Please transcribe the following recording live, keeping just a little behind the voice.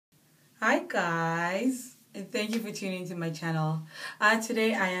Hi guys, and thank you for tuning to my channel.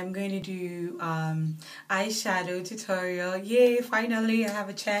 Today I am going to do eyeshadow tutorial. Yay, finally I have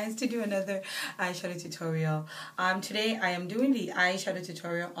a chance to do another eyeshadow tutorial. Today I am doing the eyeshadow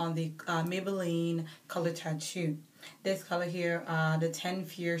tutorial on the Maybelline color tattoo. This color here, the 10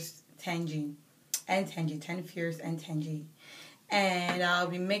 Fierce Tangy and Tangy, 10 Fierce and Tangy. And I'll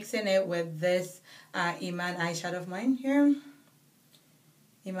be mixing it with this Iman eyeshadow of mine here.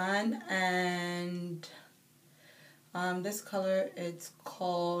 Iman, and this color, it's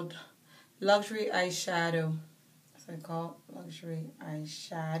called Luxury Eyeshadow. That's what I call Luxury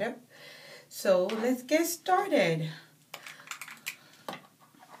Eyeshadow. So let's get started.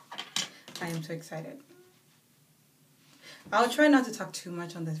 I am so excited. I'll try not to talk too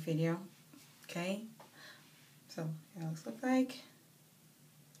much on this video. Okay? So here it looks like.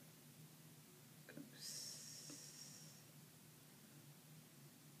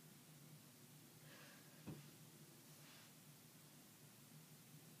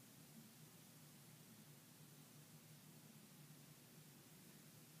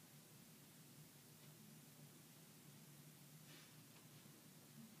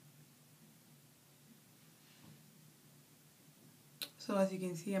 So as you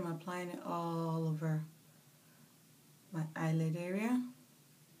can see, I'm applying it all over my eyelid area.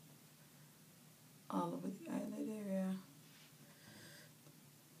 All over the eyelid area.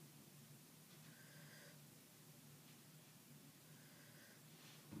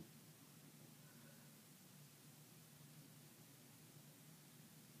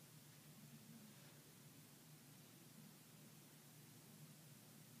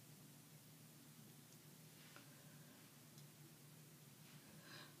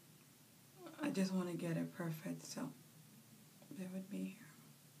 I just want to get it perfect, so bear with me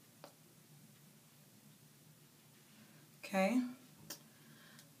here. Okay,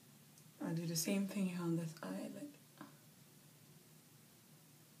 I'll do the same thing here on this eyelid.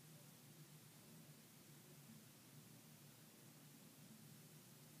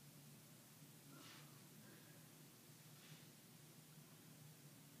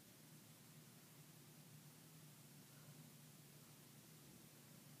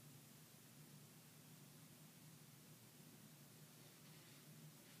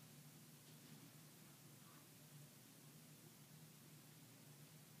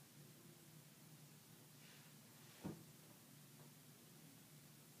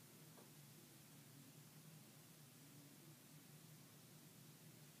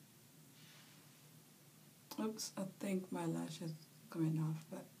 Oops, I think my lash is coming off,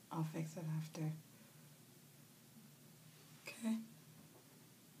 but I'll fix it after. Okay.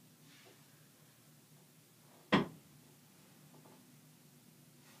 Try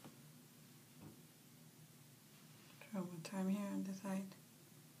one more time here on this side.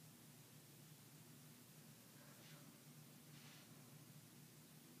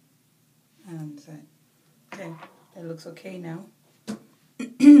 And on this side. Okay, that looks okay now.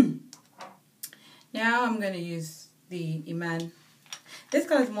 Now I'm going to use the Iman. This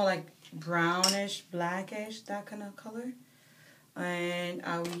color is more like brownish, blackish, that kind of color. And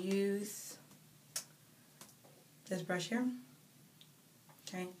I'll use this brush here.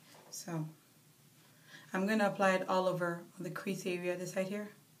 Okay, so I'm going to apply it all over on the crease area, this side here.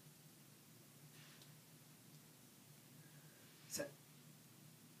 So,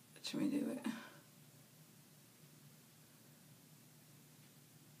 let me do it.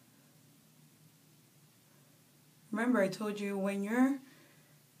 Remember, I told you when you're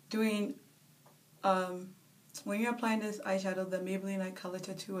doing, when you're applying this eyeshadow, the Maybelline color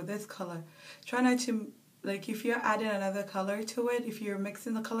tattoo, or this color, try not to, like if you're adding another color to it, if you're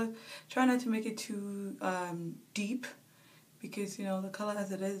mixing the color, try not to make it too deep, because you know the color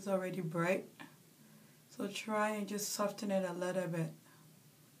as it is already bright. So try and just soften it a little bit.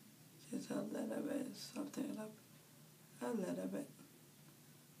 Just a little bit, soften it up a little bit.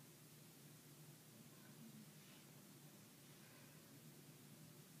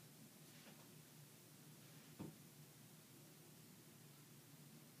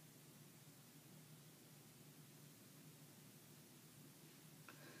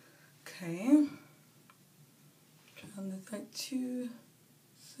 Okay, try on this side too,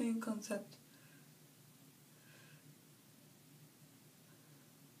 same concept.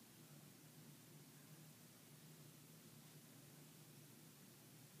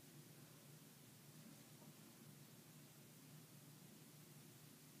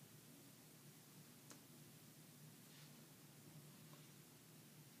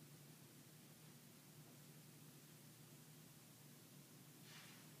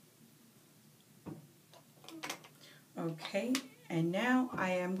 Okay, And now I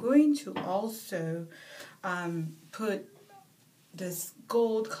am going to also put this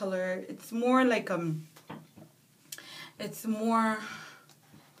gold color. It's more like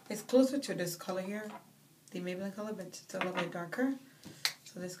it's closer to this color here, the Maybelline color, but it's a little bit darker.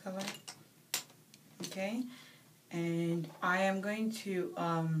 So this color, okay. And I am going to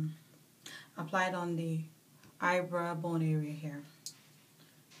apply it on the eyebrow bone area here.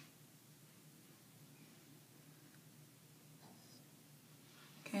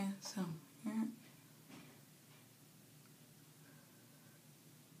 Okay, so here.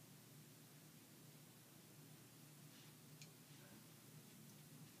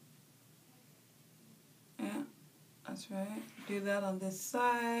 Yeah, that's right. Do that on this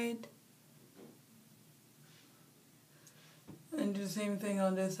side. And do the same thing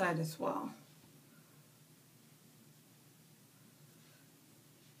on this side as well.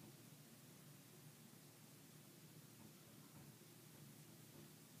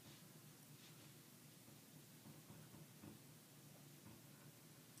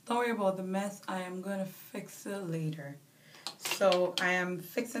 Don't worry about the mess. I am going to fix it later. So I am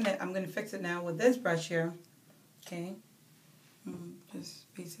fixing it. I'm going to fix it now with this brush here. Okay.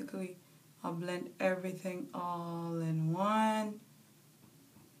 Just basically, I'll blend everything all in one.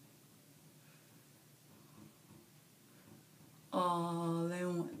 All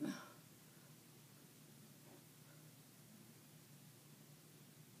in one.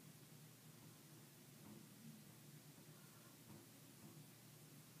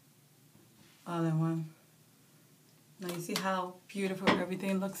 All in one. Now you see how beautiful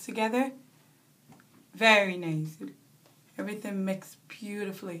everything looks together? Very nice. Everything mixed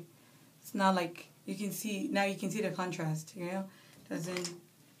beautifully. It's not like, you can see, now you can see the contrast, you know? It's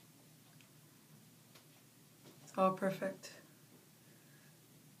all perfect.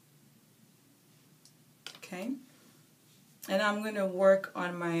 Okay. And I'm going to work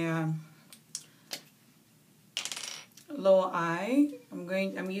on my lower eye.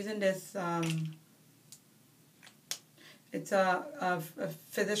 I'm using this, it's a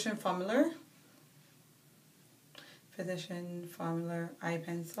Physician Formula eye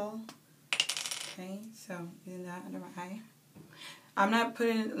pencil. Okay, so using that under my eye. I'm not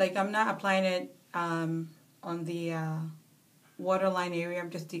applying it on the waterline area. I'm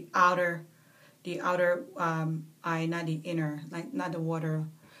just the outer eye, not the inner, like not the water,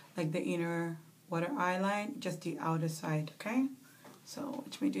 like the inner water eye line, just the outer side. Okay, so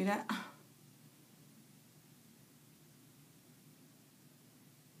watch me do that.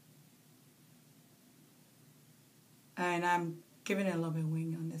 And I'm giving it a little bit of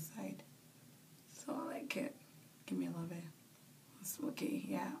wing on this side. So I like it. Give me a little bit. Okay,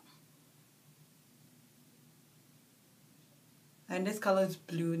 yeah. And this color is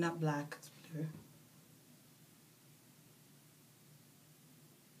blue, not black. It's blue.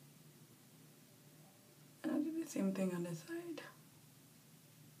 And I'll do the same thing on this side.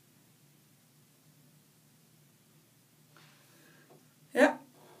 Yeah.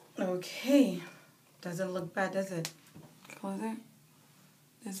 Okay. Doesn't look bad, does it? Close it.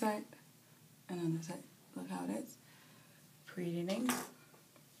 This side. And on this side. Look how it is. Pretty nice.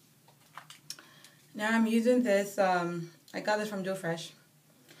 Now I'm using this, I got this from Joe Fresh.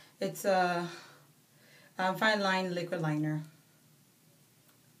 It's a fine line liquid liner.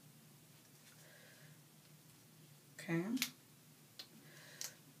 Okay.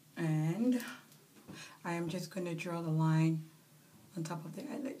 And I am just going to draw the line on top of the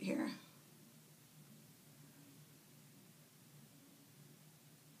eyelid here.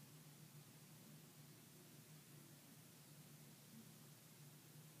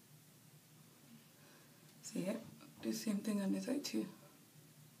 See it? Do the same thing on this side too.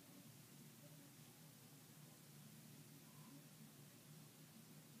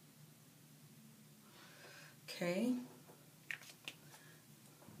 Okay.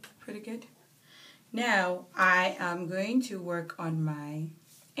 Pretty good. Now I am going to work on my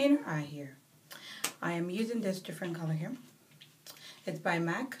inner eye here. I am using this different color here. It's by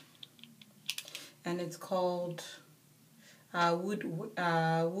MAC. And it's called Woodwind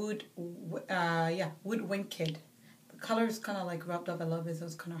Kid. The color is kind of like rubbed up a little bit, so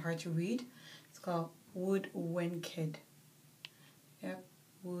it's kind of hard to read. It's called Woodwind Kid. Yep,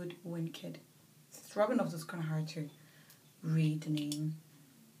 Woodwind Kid. It's rubbing off, so it's kind of hard to read the name.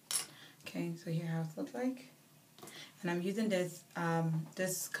 Okay, so here how it looks like. And I'm using this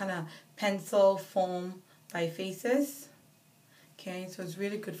this kind of pencil foam by Faces. Okay, so it's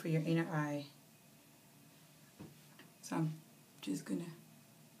really good for your inner eye. So I'm just gonna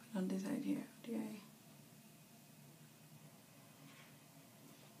put on this side here, the eye.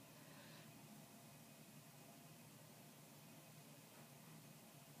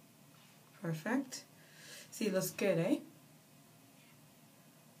 Perfect. See, it looks good, eh?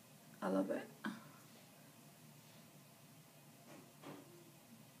 I love it.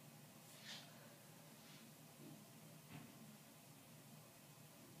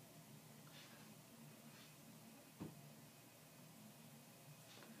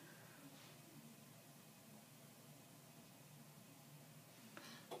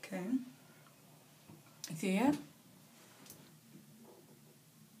 Okay. See it?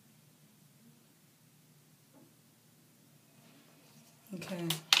 Okay.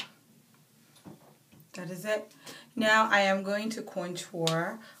 That is it. Now I am going to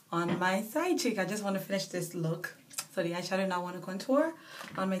contour on my side cheek. I just want to finish this look. So the eyeshadow now I want to contour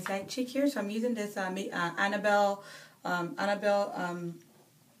on my side cheek here. So I'm using this Annabelle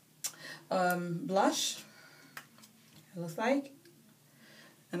blush. It looks like.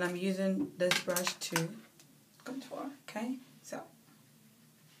 And I'm using this brush to contour. Okay. So.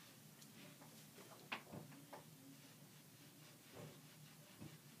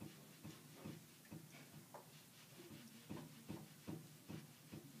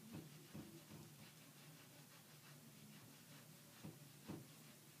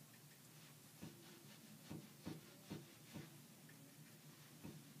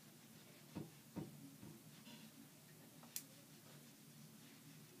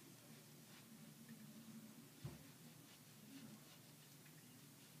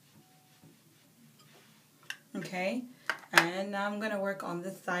 Okay, and now I'm going to work on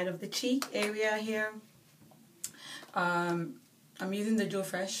this side of the cheek area here. I'm using the Joe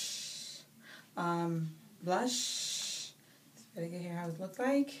Fresh blush. It's better get here how it looks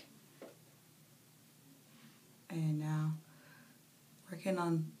like. And now working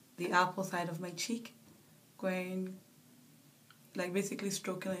on the apple side of my cheek, going like basically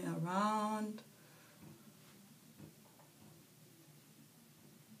stroking it around.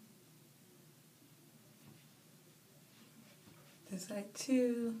 This side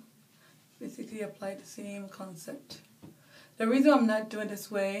too. Basically apply the same concept. The reason I'm not doing this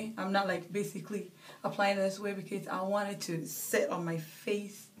way, I'm not like basically applying it this way because I want it to sit on my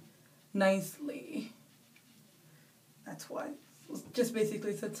face nicely. That's why. It's just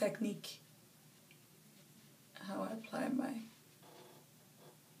basically it's a technique how I apply my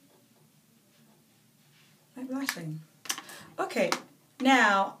blushing. Okay,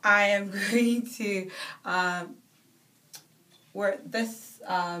 now I am going to wear this.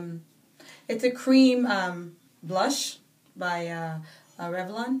 It's a cream blush by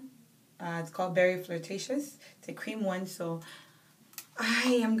Revlon. It's called Very Flirtatious. It's a cream one, so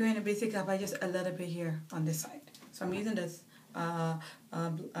I am going to basically apply just a little bit here on this side. So I'm using this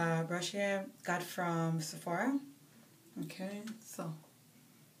brush here, got from Sephora. Okay, so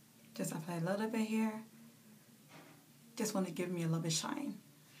just apply a little bit here. Just want to give me a little bit shine.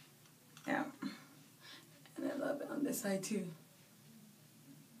 Yeah, and a little bit on this side too.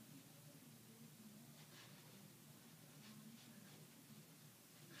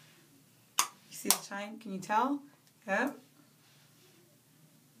 You see the shine? Can you tell? Yeah.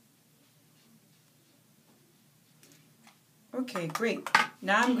 Okay, great.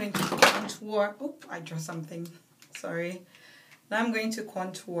 Now I'm going to contour. Oh, I drew something. Sorry. Now I'm going to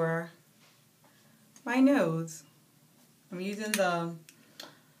contour my nose. I'm using the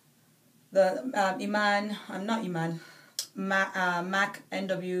MAC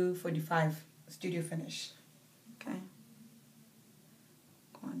NW45 Studio Finish. Okay.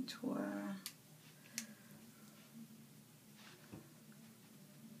 Contour.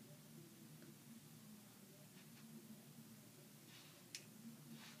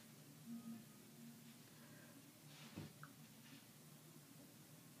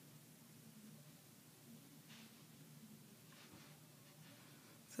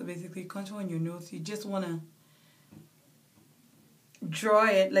 So basically contour on your nose, you just want to draw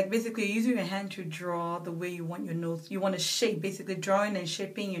it, like basically using your hand to draw the way you want your nose. You want to shape, basically drawing and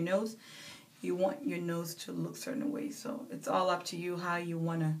shaping your nose. You want your nose to look certain way. So it's all up to you how you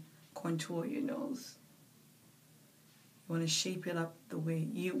want to contour your nose. You want to shape it up the way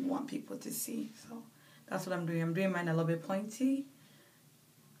you want people to see. So that's what I'm doing. I'm doing mine a little bit pointy.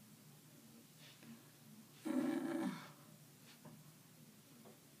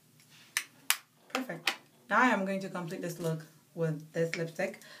 Perfect. Now I am going to complete this look with this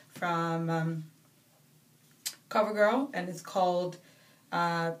lipstick from CoverGirl, and it's called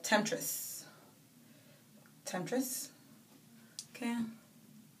Temptress. Temptress. Okay.